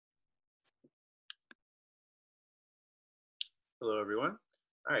Hello, everyone.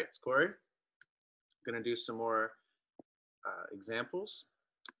 All right, it's Corey. I'm going to do some more examples.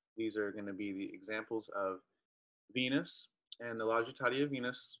 These are going to be the examples of Venus and the Logitati of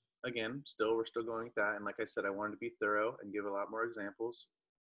Venus. Again, we're still going with that. And like I said, I wanted to be thorough and give a lot more examples.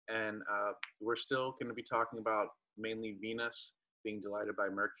 And we're still going to be talking about mainly Venus being delighted by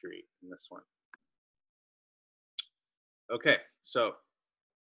Mercury in this one. Okay, so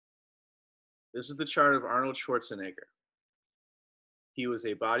this is the chart of Arnold Schwarzenegger. He was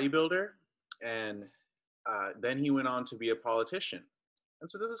a bodybuilder, and then he went on to be a politician. And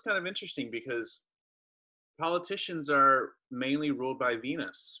so this is kind of interesting because politicians are mainly ruled by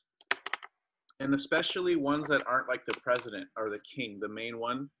Venus, and especially ones that aren't like the president or the king, the main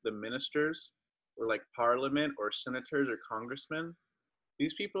one, the ministers, or like parliament or senators or congressmen.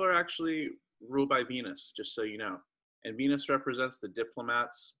 These people are actually ruled by Venus, just so you know. And Venus represents the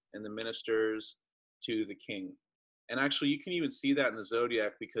diplomats and the ministers to the king. And actually, you can even see that in the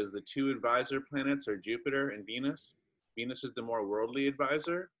zodiac because the two advisor planets are Jupiter and Venus. Venus is the more worldly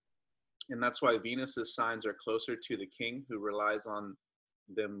advisor. And that's why Venus's signs are closer to the king, who relies on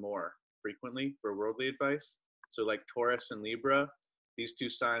them more frequently for worldly advice. So like Taurus and Libra, these two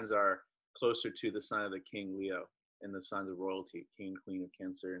signs are closer to the sign of the king, Leo, and the signs of royalty, king, queen of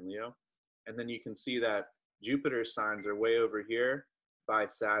Cancer, and Leo. And then you can see that Jupiter's signs are way over here by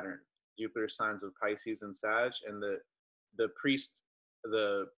Saturn. Jupiter's signs of Pisces and Sag, and the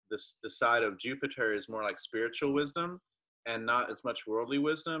side of Jupiter is more like spiritual wisdom and not as much worldly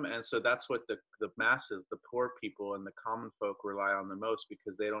wisdom. And so that's what the masses, the poor people and the common folk rely on the most,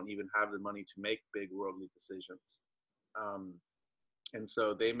 because they don't even have the money to make big worldly decisions. And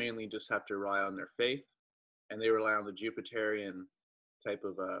so they mainly just have to rely on their faith, and they rely on the Jupiterian type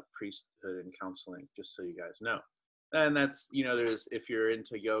of priesthood and counseling, just so you guys know. And that's, if you're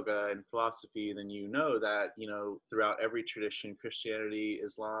into yoga and philosophy, then you know that, throughout every tradition, Christianity,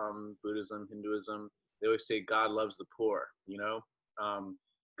 Islam, Buddhism, Hinduism, they always say God loves the poor,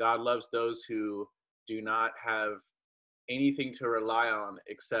 God loves those who do not have anything to rely on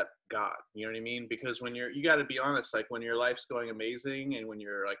except God. You know what I mean? Because when you got to be honest, like when your life's going amazing and when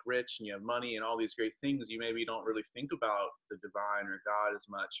you're like rich and you have money and all these great things, you maybe don't really think about the divine or God as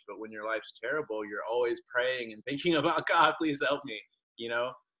much. But when your life's terrible, you're always praying and thinking about God, please help me,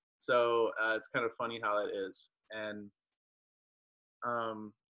 So it's kind of funny how that is. And,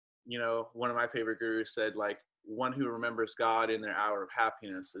 one of my favorite gurus said, like, one who remembers God in their hour of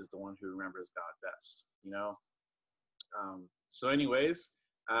happiness is the one who remembers God best, So anyways,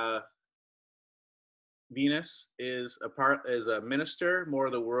 Venus is a minister, more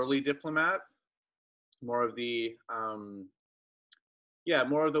of the worldly diplomat, more of the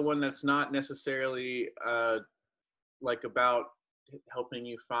more of the one that's not necessarily like about helping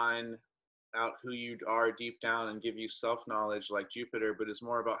you find out who you are deep down and give you self-knowledge like Jupiter, but is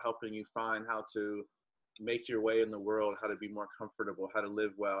more about helping you find how to make your way in the world, how to be more comfortable, how to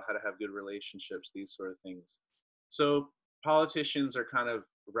live well, how to have good relationships, these sort of things. So politicians are kind of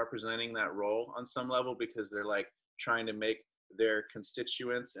representing that role on some level, because they're like trying to make their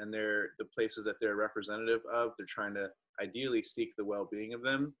constituents and the places that they're representative of, they're trying to ideally seek the well-being of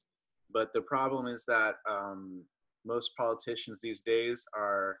them. But the problem is that most politicians these days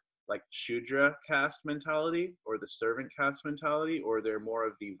are like Shudra caste mentality, or the servant caste mentality, or they're more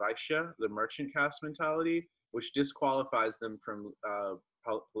of the Vaishya, the merchant caste mentality, which disqualifies them from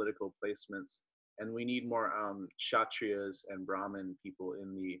political placements. And we need more Kshatriyas and Brahmin people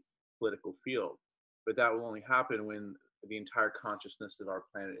in the political field. But that will only happen when the entire consciousness of our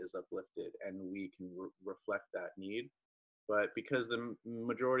planet is uplifted and we can reflect that need. But because the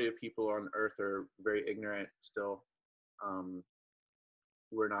majority of people on Earth are very ignorant still,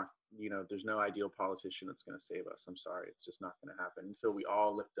 we're not, there's no ideal politician that's going to save us. I'm sorry, it's just not going to happen. And so we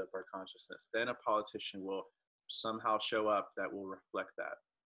all lift up our consciousness. Then a politician will somehow show up that will reflect that.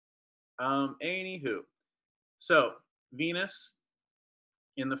 Anywho, so Venus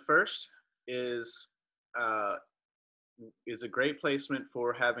in the first is a great placement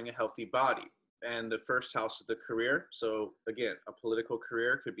for having a healthy body. And the first house is the career. So again, a political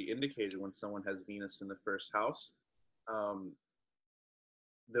career could be indicated when someone has Venus in the first house.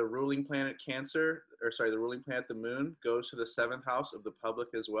 The ruling planet the ruling planet, the moon, goes to the 7th house of the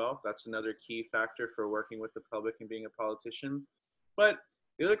public as well. That's another key factor for working with the public and being a politician. But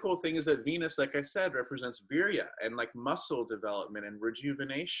the other cool thing is that Venus, like I said, represents virya and like muscle development and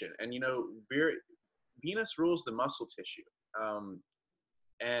rejuvenation. And Venus rules the muscle tissue.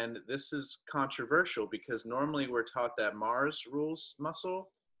 And this is controversial because normally we're taught that Mars rules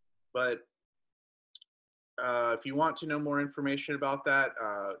muscle, but if you want to know more information about that,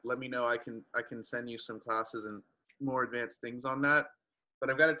 let me know. I can send you some classes and more advanced things on that. But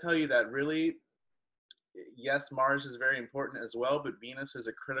I've got to tell you that really, yes, Mars is very important as well, but Venus is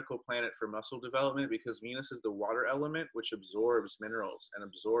a critical planet for muscle development because Venus is the water element, which absorbs minerals and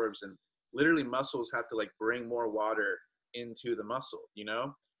absorbs, and literally muscles have to like bring more water into the muscle, you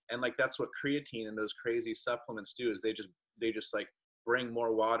know? And like that's what creatine and those crazy supplements do, is they just like bring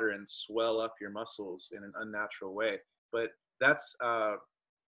more water and swell up your muscles in an unnatural way. But that's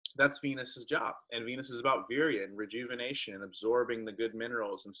that's Venus's job. And Venus is about virya and rejuvenation and absorbing the good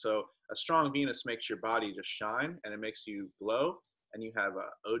minerals. And so a strong Venus makes your body just shine, and it makes you glow, and you have a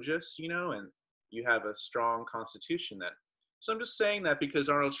ojas, you know, and you have a strong constitution then. So I'm just saying that because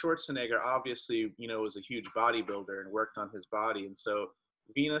Arnold Schwarzenegger obviously, you know, was a huge bodybuilder and worked on his body. And so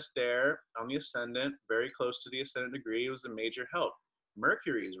Venus there on the ascendant, very close to the ascendant degree, was a major help.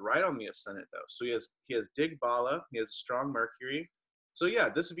 Mercury is right on the ascendant though. So he has Digbala, he has a strong Mercury. So yeah,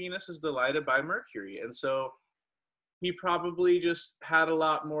 this Venus is delighted by Mercury. And so he probably just had a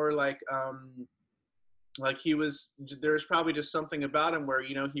lot more like there's probably just something about him where,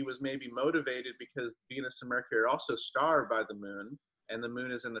 you know, he was maybe motivated because Venus and Mercury are also starred by the moon, and the moon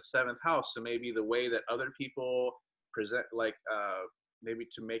is in the seventh house. So maybe the way that other people present, like maybe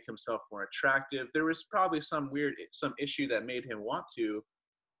to make himself more attractive, there was probably some issue that made him want to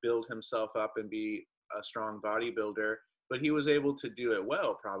build himself up and be a strong bodybuilder, but he was able to do it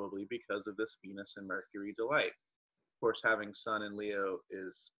well probably because of this Venus and Mercury delight. Of course, having Sun in Leo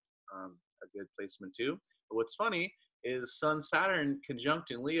is a good placement too. But what's funny is Sun Saturn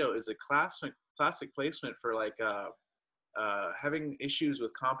conjunct in Leo is a classic placement for like having issues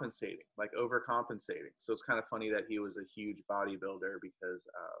with compensating, like overcompensating. So it's kind of funny that he was a huge bodybuilder because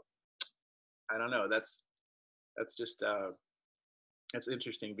I don't know. That's just that's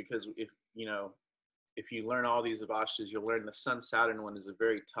interesting because if you learn all these avastas, you'll learn the Sun Saturn one is a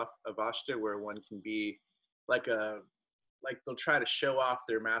very tough avasta where one can be like they'll try to show off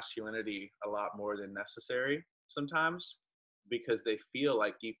their masculinity a lot more than necessary sometimes because they feel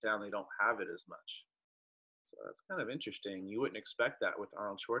like deep down they don't have it as much. So that's kind of interesting. You wouldn't expect that with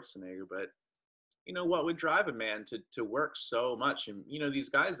Arnold Schwarzenegger, but you know what would drive a man to work so much? And you know, these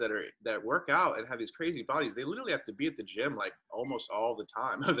guys that work out and have these crazy bodies, they literally have to be at the gym like almost all the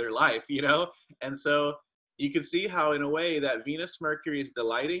time of their life, you know? And so you can see how in a way that Venus Mercury is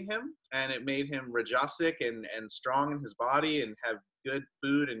delighting him, and it made him rajasic and strong in his body and have good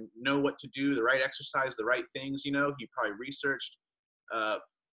food and know what to do, the right exercise, the right things, you know. He probably researched,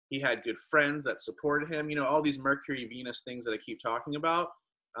 he had good friends that supported him, you know, all these Mercury Venus things that I keep talking about.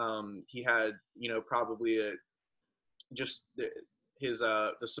 He had, you know, probably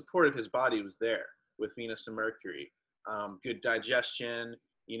the support of his body was there with Venus and Mercury. Good digestion,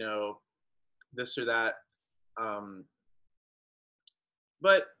 you know, this or that.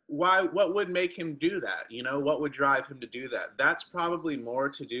 But what would make him do that? You know, what would drive him to do that? That's probably more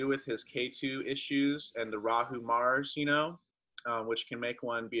to do with his K2 issues and the Rahu Mars, you know, which can make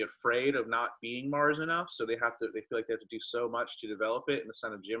one be afraid of not being Mars enough. So they feel like they have to do so much to develop it. And the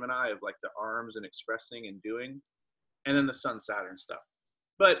Sun of Gemini of like the arms and expressing and doing, and then the Sun Saturn stuff.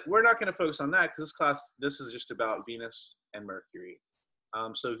 But we're not going to focus on that because this is just about Venus and Mercury.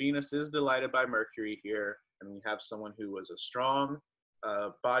 So Venus is delighted by Mercury here, and we have someone who was a strong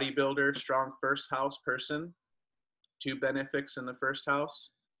bodybuilder, strong first house person, 2 benefics in the first house.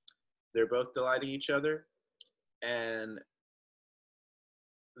 They're both delighting each other. And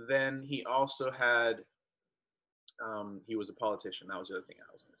then he also had, he was a politician. That was the other thing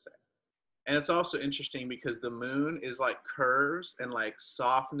I was going to say. And it's also interesting because the moon is like curves and like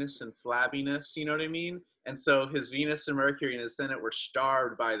softness and flabbiness, you know what I mean? And so his Venus and Mercury and his Senate were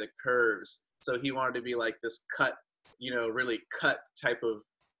starved by the curves. So he wanted to be like this cut, you know, really cut type of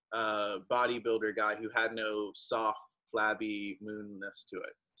bodybuilder guy who had no soft, flabby moonness to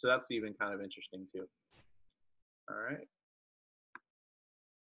it. So that's even kind of interesting too. All right.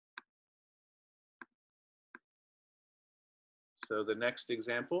 So the next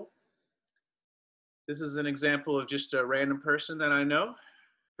example. This is an example of just a random person that I know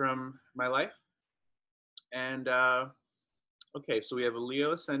from my life. And okay, so we have a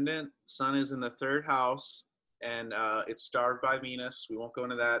Leo ascendant. Sun is in the 3rd house, and it's starved by Venus. We won't go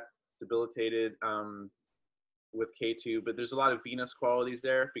into that. Debilitated with K2, but there's a lot of Venus qualities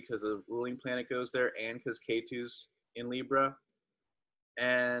there because the ruling planet goes there and because K2's in Libra.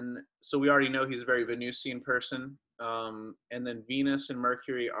 And so we already know he's a very Venusian person. And then Venus and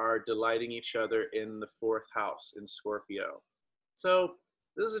Mercury are delighting each other in the 4th house in Scorpio. So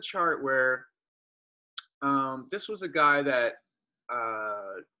this is a chart where this was a guy that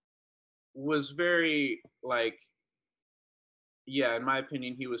was very like, yeah, in my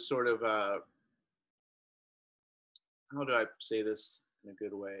opinion, he was sort of how do I say this in a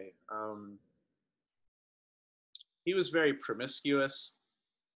good way? He was very promiscuous,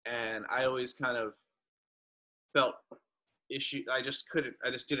 and I always kind of felt issue. I just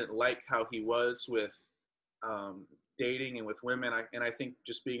didn't like how he was with um, dating and with women. I think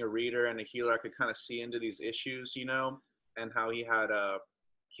just being a reader and a healer, I could kind of see into these issues, and how he had a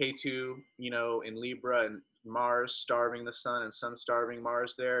K2, in Libra, and Mars starving the sun and sun starving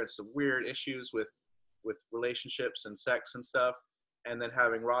Mars there. It's some weird issues with relationships and sex and stuff. And then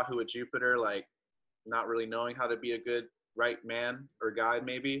having Rahu at Jupiter, like not really knowing how to be a good right man or guide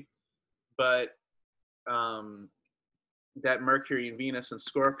maybe. But um, that Mercury and Venus and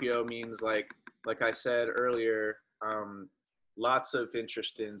Scorpio means like I said earlier, lots of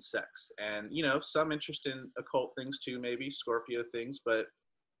interest in sex, and some interest in occult things too, maybe Scorpio things, but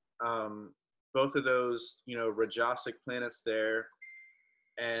both of those Rajasic planets there.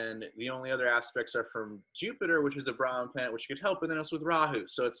 And the only other aspects are from Jupiter, which is a Brahman planet, which could help, and then it's with Rahu.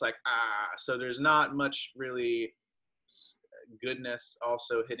 So it's like, so there's not much really goodness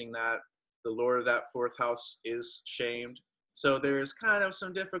also hitting that. The Lord of that fourth house is shamed. So there's kind of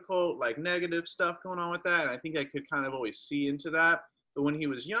some difficult, like negative stuff going on with that. And I think I could kind of always see into that. But when he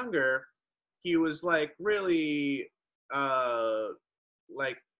was younger, he was like really,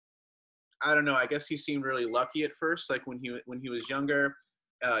 like, I don't know, I guess he seemed really lucky at first. Like when he was younger,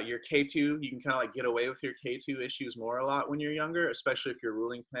 your K2, you can kind of like get away with your K2 issues more a lot when you're younger, especially if your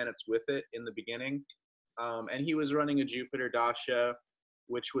ruling planet's with it in the beginning. And he was running a Jupiter Dasha,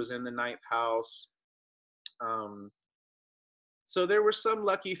 which was in the ninth house. So there were some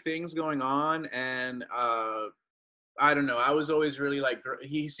lucky things going on, and I don't know. I was always really like,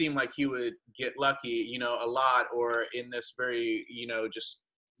 he seemed like he would get lucky, a lot, or in this very, just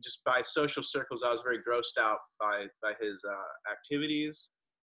by social circles, I was very grossed out by his activities.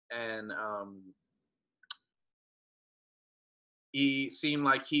 And he seemed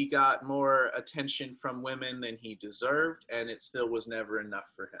like he got more attention from women than he deserved, and it still was never enough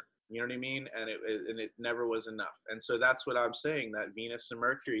for him. You know what I mean? And it never was enough. And so that's what I'm saying, that Venus and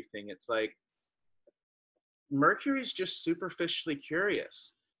Mercury thing. It's like Mercury's just superficially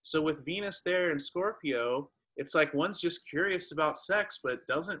curious. So with Venus there in Scorpio, it's like one's just curious about sex, but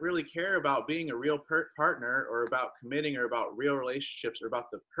doesn't really care about being a real partner, or about committing, or about real relationships, or about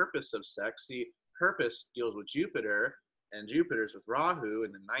the purpose of sex. See, purpose deals with Jupiter, and Jupiter's with Rahu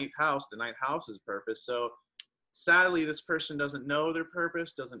in the ninth house. The ninth house is purpose. So sadly, this person doesn't know their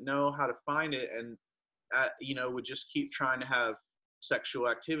purpose, doesn't know how to find it, and would just keep trying to have sexual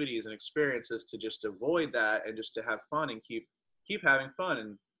activities and experiences to just avoid that, and just to have fun and keep having fun,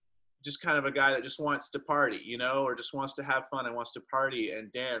 and just kind of a guy that just wants to party, or just wants to have fun and wants to party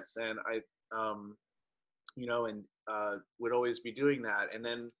and dance. And would always be doing that. And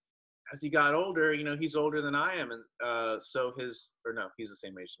then as he got older, he's older than I am. And so he's the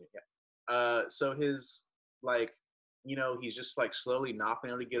same age as me. Yeah. So his, like, he's just like slowly not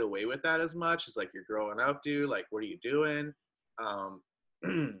being able to get away with that as much. It's like, you're growing up, dude. Like, what are you doing?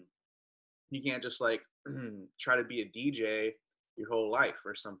 You can't just like try to be a DJ your whole life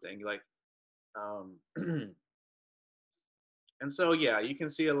or something, like and so yeah, you can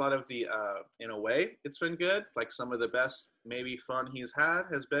see a lot of the in a way it's been good. Like some of the best maybe fun he's had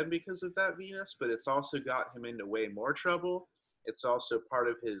has been because of that Venus, but it's also got him into way more trouble. It's also part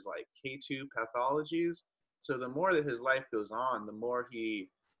of his like K2 pathologies. So the more that his life goes on, the more he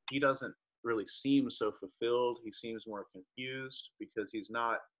doesn't really seem so fulfilled. He seems more confused because he's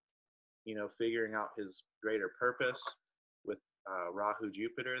not figuring out his greater purpose with Rahu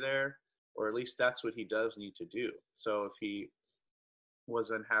Jupiter there, or at least that's what he does need to do. So if he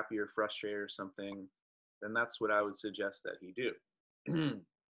was unhappy or frustrated or something, then that's what I would suggest that he do.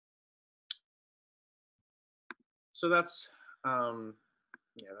 So that's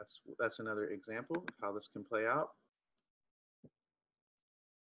that's another example of how this can play out.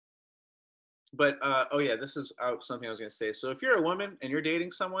 But oh yeah, this is something I was going to say. So if you're a woman and you're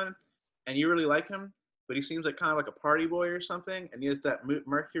dating someone and you really like him, but he seems like kind of like a party boy or something, and he has that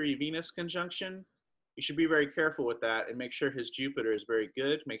Mercury-Venus conjunction, you should be very careful with that and make sure his Jupiter is very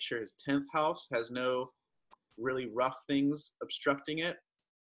good. Make sure his 10th house has no really rough things obstructing it.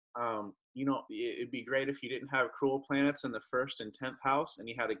 It'd be great if you didn't have cruel planets in the 1st and 10th house, and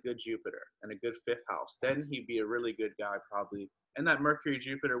he had a good Jupiter and a good 5th house. Then he'd be a really good guy probably. And that Mercury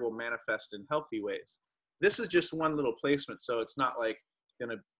Jupiter will manifest in healthy ways. This is just one little placement, so it's not like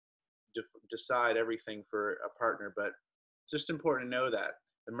going to decide everything for a partner, but it's just important to know that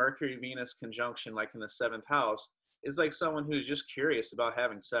the Mercury Venus conjunction, like in the 7th house, is like someone who's just curious about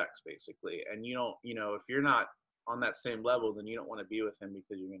having sex basically. And if you're not on that same level, then you don't want to be with him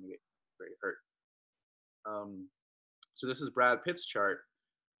because you're going to get very hurt. So this is Brad Pitt's chart.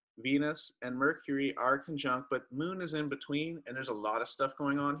 Venus and Mercury are conjunct, but Moon is in between, and there's a lot of stuff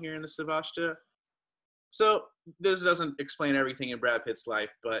going on here in the Savashta. So this doesn't explain everything in Brad Pitt's life,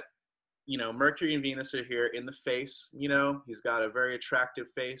 but Mercury and Venus are here in the face. He's got a very attractive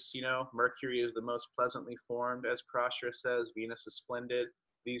face. Mercury is the most pleasantly formed, as Prashra says. Venus is splendid.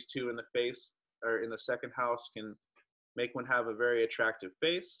 These two in the face, or in the second house, can make one have a very attractive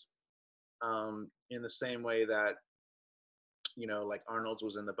face. In the same way that, like Arnold's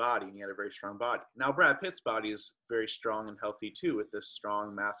was in the body, and he had a very strong body. Now, Brad Pitt's body is very strong and healthy too, with this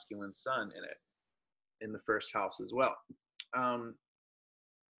strong masculine sun in it, in the first house as well.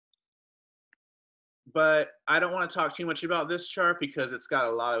 But I don't want to talk too much about this chart because it's got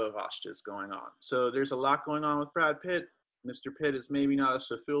a lot of avashtas going on. So there's a lot going on with Brad Pitt. Mr. Pitt is maybe not as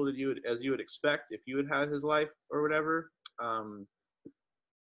fulfilled as you would expect if you had had his life or whatever. The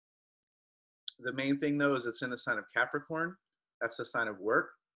main thing, though, is it's in the sign of Capricorn. That's the sign of work.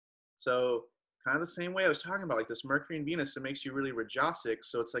 So kind of the same way I was talking about, like this Mercury and Venus, it makes you really rajasic.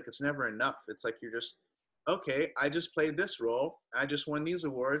 So it's like it's never enough. It's like you're just, okay, I just played this role. I just won these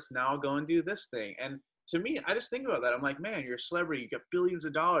awards. Now I'll go and do this thing. And to me, I just think about that. I'm like, man, you're a celebrity. You got billions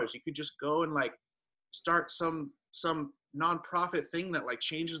of dollars. You could just go and like start some nonprofit thing that like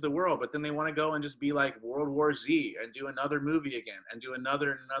changes the world. But then they want to go and just be like World War Z and do another movie again and do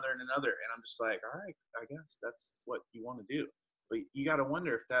another and another and another. And I'm just like, all right, I guess that's what you want to do. But you got to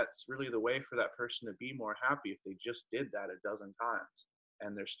wonder if that's really the way for that person to be more happy if they just did that a dozen times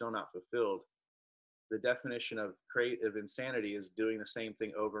and they're still not fulfilled. The definition of creative insanity is doing the same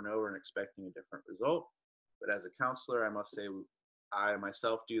thing over and over and expecting a different result. But as a counselor, I must say, I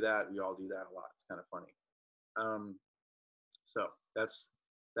myself do that. We all do that a lot. It's kind of funny. So that's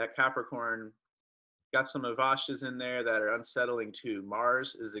that Capricorn. Got some avashtas in there that are unsettling too.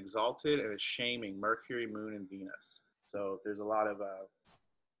 Mars is exalted and it's shaming Mercury, Moon, and Venus. So there's a lot of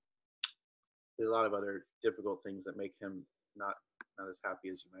other difficult things that make him not as happy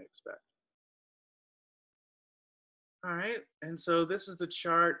as you might expect. All right, and so this is the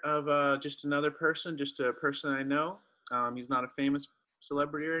chart of just another person, just a person I know. He's not a famous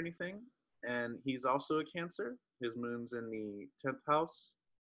celebrity or anything, and he's also a Cancer. His moon's in the 10th house.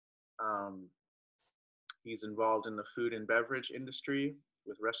 He's involved in the food and beverage industry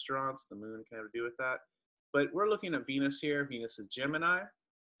with restaurants. The moon can have to do with that. But we're looking at Venus here. Venus is Gemini.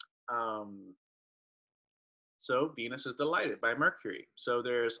 So Venus is delighted by Mercury. So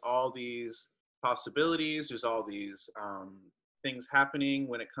there's all these possibilities. There's all these things happening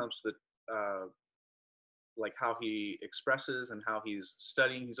when it comes to the like how he expresses and how he's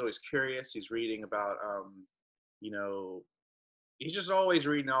studying. He's always curious. He's reading about he's just always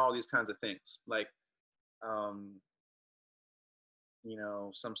reading all these kinds of things, like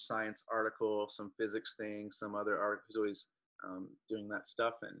some science article, some physics thing, some other art. He's always doing that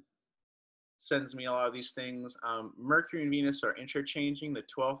stuff and sends me a lot of these things. Mercury and Venus are interchanging. The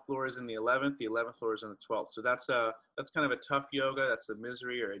 12th floor is in the 11th. The 11th floor is in the 12th. So that's kind of a tough yoga. That's a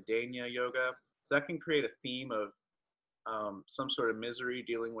misery or a danya yoga. So that can create a theme of some sort of misery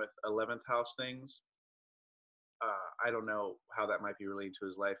dealing with 11th house things. I don't know how that might be related to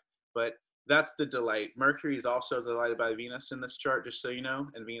his life, but that's the delight. Mercury is also delighted by Venus in this chart, just so you know,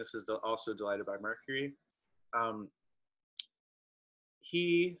 and Venus is also delighted by Mercury.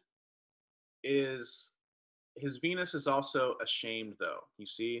 His Venus is also ashamed, though, you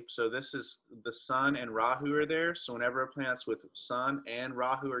see. So this is the Sun and Rahu are there. So whenever a planet's with Sun and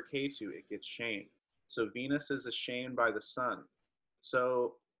Rahu or Ketu, it gets shamed. So Venus is ashamed by the Sun.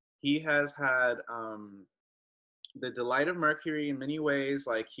 So he has had the delight of Mercury in many ways.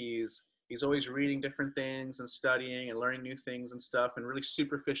 Like he's always reading different things and studying and learning new things and stuff, and really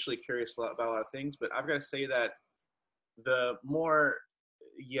superficially curious about a lot of things. But I've got to say that the more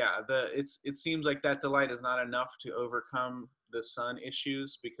it seems like that delight is not enough to overcome the Sun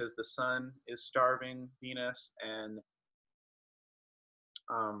issues, because the Sun is starving Venus, and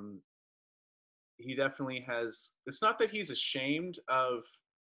he definitely has. It's not that he's ashamed of.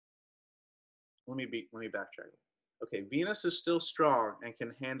 Let me backtrack. Okay, Venus is still strong and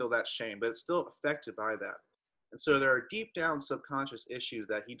can handle that shame, but it's still affected by that. And so there are deep down subconscious issues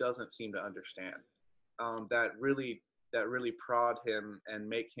that he doesn't seem to understand, that really prod him and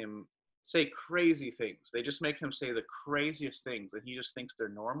make him say crazy things. They just make him say the craziest things, and he just thinks they're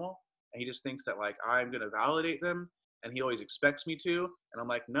normal, and he just thinks that like I'm going to validate them, and he always expects me to, and I'm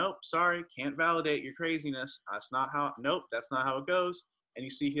like, nope, sorry, can't validate your craziness. That's not how it goes. And you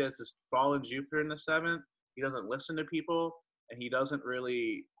see he has this fallen Jupiter in the 7th. He doesn't listen to people, and he doesn't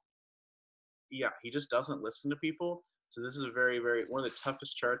really, he just doesn't listen to people. So this is a very, very, one of the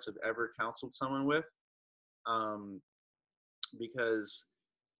toughest charts I've ever counseled someone with. because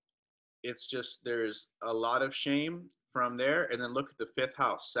it's just there's a lot of shame from there. And then look at the fifth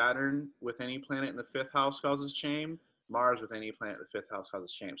house. Saturn with any planet in the fifth house causes shame. Mars with any planet in the fifth house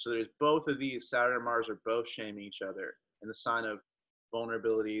causes shame. So there's both of these. Saturn and Mars are both shaming each other in the sign of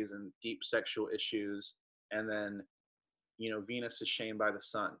vulnerabilities and deep sexual issues. And then, you know, Venus is shamed by the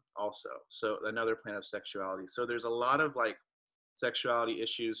sun also. So another planet of sexuality. So there's a lot of like sexuality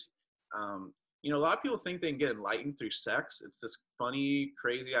issues. You know, a lot of people think they can get enlightened through sex. It's this funny,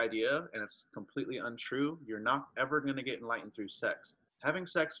 crazy idea, and it's completely untrue. You're not ever going to get enlightened through sex. Having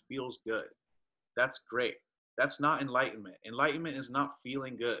sex feels good. That's great. That's not enlightenment. Enlightenment is not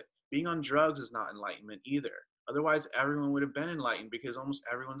feeling good. Being on drugs is not enlightenment either. Otherwise, everyone would have been enlightened because almost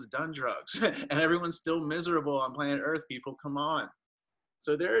everyone's done drugs and everyone's still miserable on planet Earth. People, come on.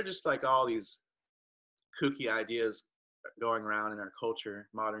 So there are just like all these kooky ideas going around in our culture,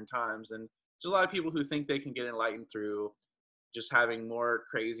 modern times. And there's a lot of people who think they can get enlightened through just having more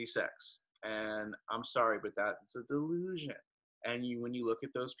crazy sex. And I'm sorry, but that's a delusion. And when you look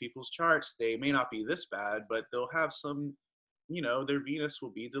at those people's charts, they may not be this bad, but they'll have some, you know, their Venus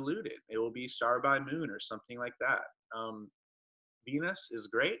will be diluted. It will be star by moon or something like that. Venus is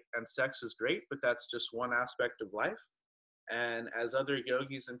great and sex is great, but that's just one aspect of life. And as other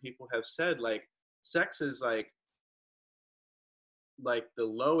yogis and people have said, like, sex is like the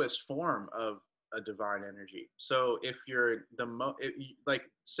lowest form of a divine energy. So if you're like,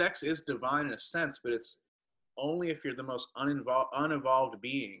 sex is divine in a sense, but it's only if you're the most unevolved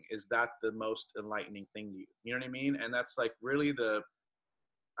being is that the most enlightening thing to you. You know what I mean? And that's like really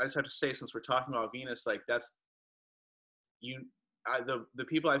I just have to say, since we're talking about Venus, like that's the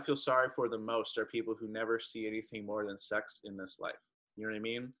people I feel sorry for the most are people who never see anything more than sex in this life. You know what I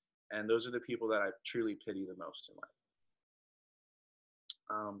mean? And those are the people that I truly pity the most in life.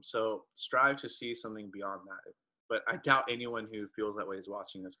 So strive to see something beyond that. But I doubt anyone who feels that way is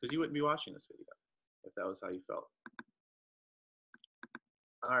watching this, because you wouldn't be watching this video if that was how you felt.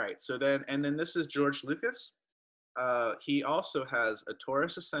 All right, so then this is George Lucas. He also has a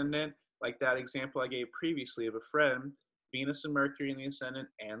Taurus ascendant, like that example I gave previously of a friend, Venus and Mercury in the ascendant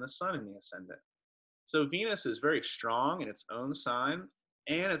and the sun in the ascendant. So Venus is very strong in its own sign,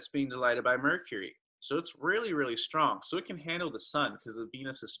 and it's being delighted by Mercury. So it's really, really strong. So it can handle the sun because the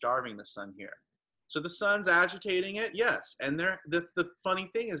Venus is starving the sun here. So the sun's agitating it, yes. And the funny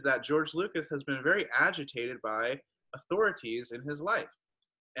thing is that George Lucas has been very agitated by authorities in his life.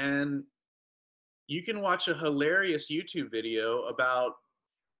 And you can watch a hilarious YouTube video about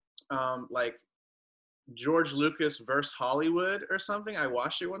like George Lucas versus Hollywood or something. I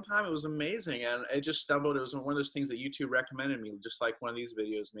watched it one time. It was amazing. And it just stumbled. It was one of those things that YouTube recommended me, just like one of these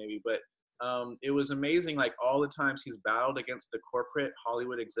videos maybe. But it was amazing, like all the times he's battled against the corporate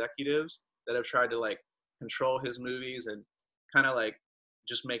Hollywood executives that have tried to like control his movies and kind of like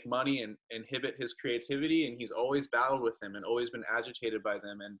just make money and inhibit his creativity. And he's always battled with them and always been agitated by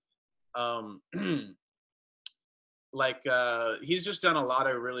them. And like he's just done a lot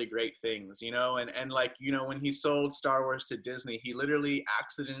of really great things, you know, and like, you know, when he sold Star Wars to Disney, he literally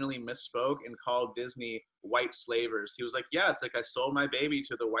accidentally misspoke and called Disney white slavers. He was like, yeah, it's like I sold my baby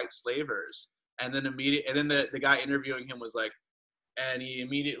to the white slavers. And then the guy interviewing him was like, and he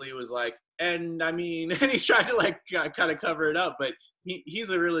immediately was like, and I mean, and he tried to like kind of cover it up, but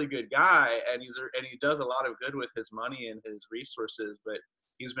he's a really good guy, and he does a lot of good with his money and his resources, but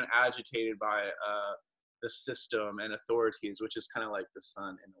he's been agitated by the system and authorities, which is kind of like the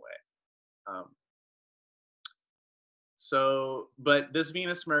sun in a way. So, but this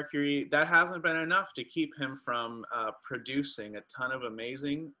Venus Mercury, that hasn't been enough to keep him from producing a ton of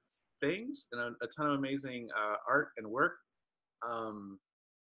amazing things and a ton of amazing art and work.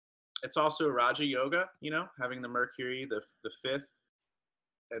 It's also Raja Yoga, you know, having the Mercury, the fifth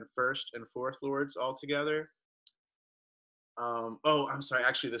and first and fourth lords all together. Oh, I'm sorry.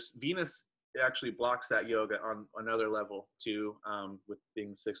 Actually, this Venus actually blocks that yoga on another level too, with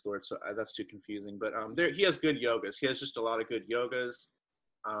being sixth lord. So that's too confusing. But he has good yogas. He has just a lot of good yogas.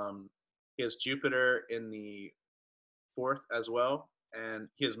 He has Jupiter in the fourth as well, and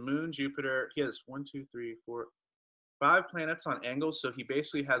he has Moon, Jupiter. He has 5 planets on angles. So he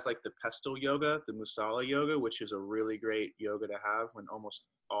basically has like the pestle yoga, the Musala yoga, which is a really great yoga to have when almost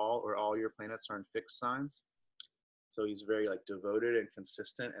all your planets are in fixed signs. So he's very like devoted and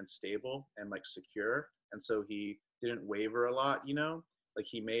consistent and stable and like secure. And so he didn't waver a lot, you know, like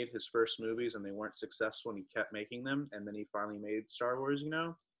he made his first movies and they weren't successful and he kept making them. And then he finally made Star Wars, you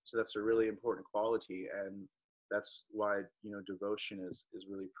know, so that's a really important quality. And that's why, you know, devotion is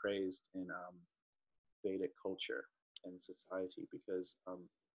really praised in Vedic culture and society, because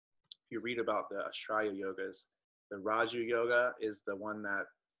if you read about the Astraya yogas, The Raju Yoga is the one that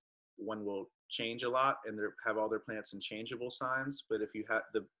one will change a lot and they have all their planets in changeable signs. But if you have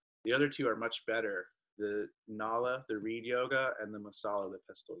the other two are much better. The Nala, the Reed Yoga, and the Masala, the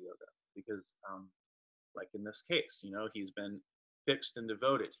Pistil Yoga, because like in this case, you know, he's been fixed and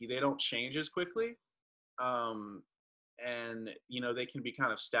devoted. They don't change as quickly, and you know they can be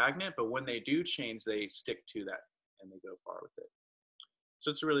kind of stagnant. But when they do change, they stick to that and they go far with it.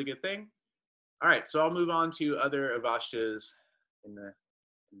 So it's a really good thing. All right, so I'll move on to other Avashtas in the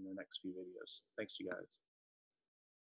next few videos. Thanks, you guys.